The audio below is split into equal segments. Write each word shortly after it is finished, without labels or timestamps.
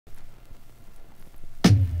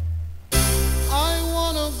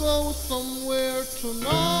somewhere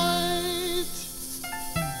tonight.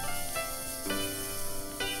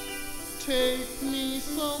 Take me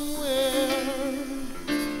somewhere.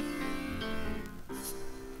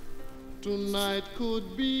 Tonight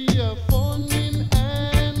could be a fun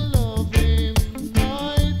and loving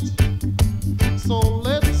night. So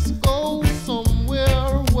let's go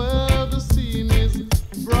somewhere where the scene is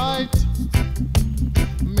bright.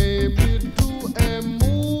 Maybe do a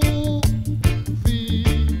movie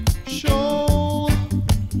show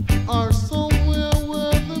or somewhere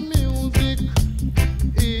where the music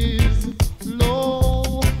is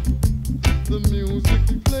low. The music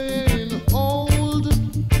playing old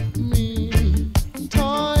me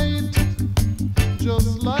tight,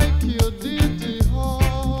 just like you did the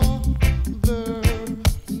other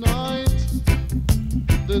night.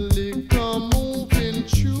 The liquor moving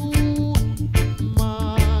through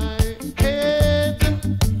my head,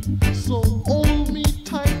 so hold me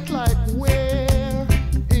tight like we're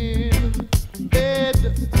in bed.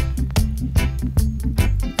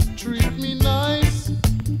 Treat me nice,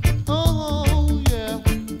 oh yeah.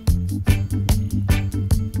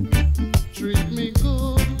 Treat me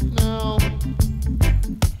good now.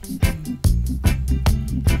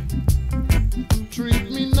 Treat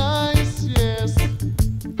me nice, yes.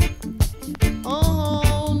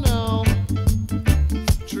 Oh no.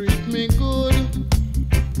 Treat me good.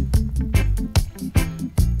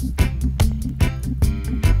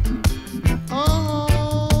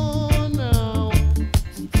 Oh no.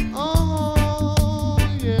 Oh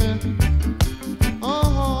yeah.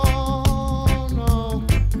 Oh no.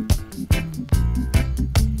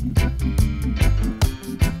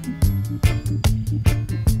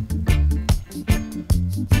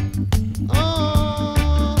 Oh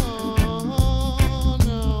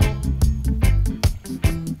no.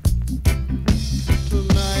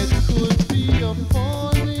 Tonight could be a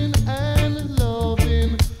fun and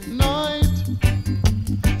loving night.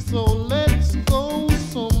 So let's go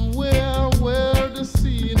somewhere where the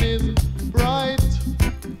scene is bright.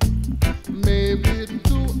 Maybe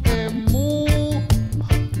do a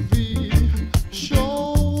movie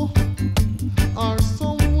show or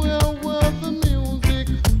somewhere where the music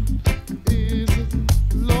is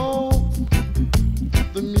low.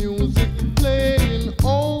 The music playing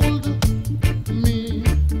old me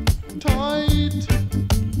tight,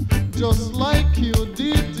 just like you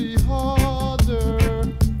did the other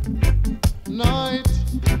night.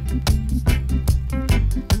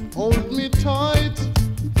 Hold me tight,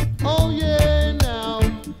 oh yeah now.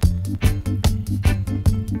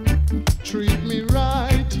 Treat me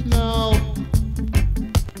right now,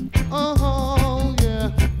 oh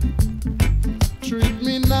yeah. Treat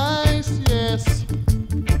me nice, yes.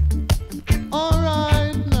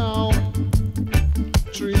 Alright now.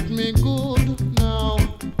 Treat me good now.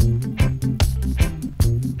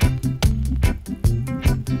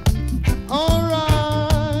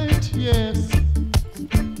 Alright, yes.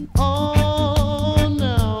 Oh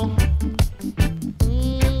now.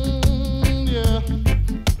 Yeah.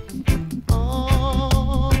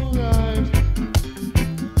 Alright.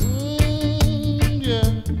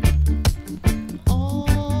 Yeah.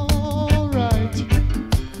 Alright.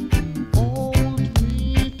 Hold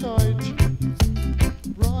me tight.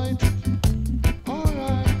 Right.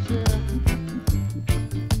 Alright, yeah.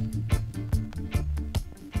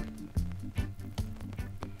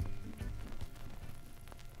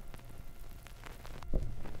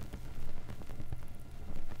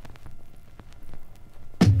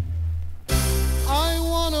 I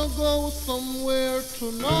wanna go somewhere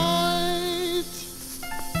tonight.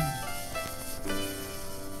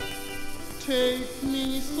 Take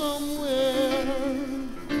me somewhere.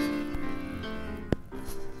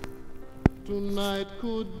 Tonight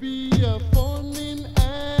could be a fun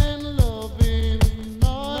and loving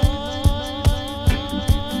night.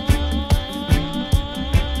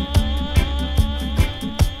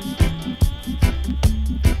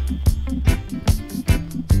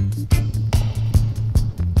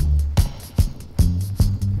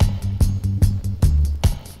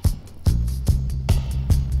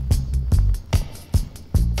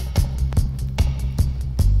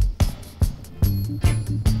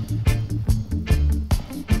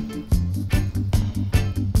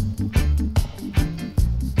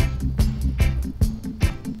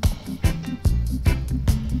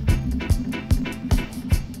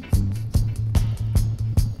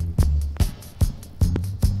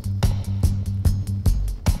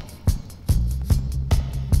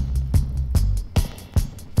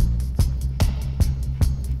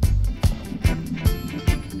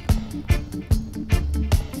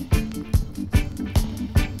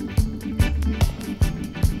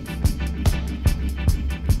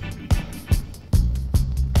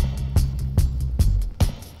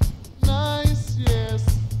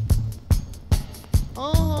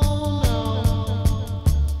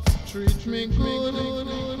 me good.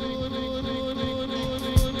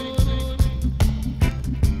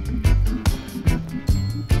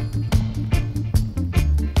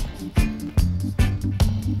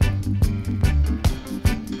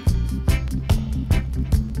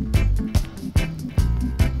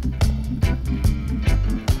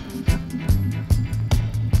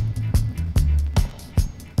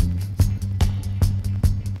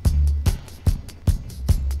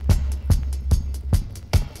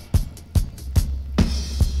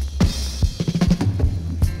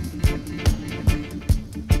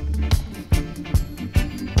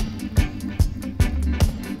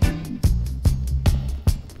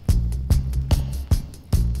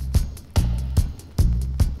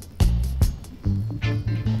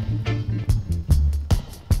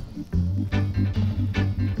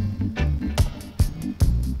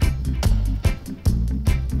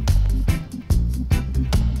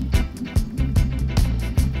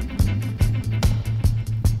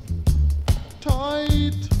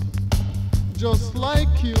 Tight, just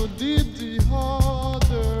like you did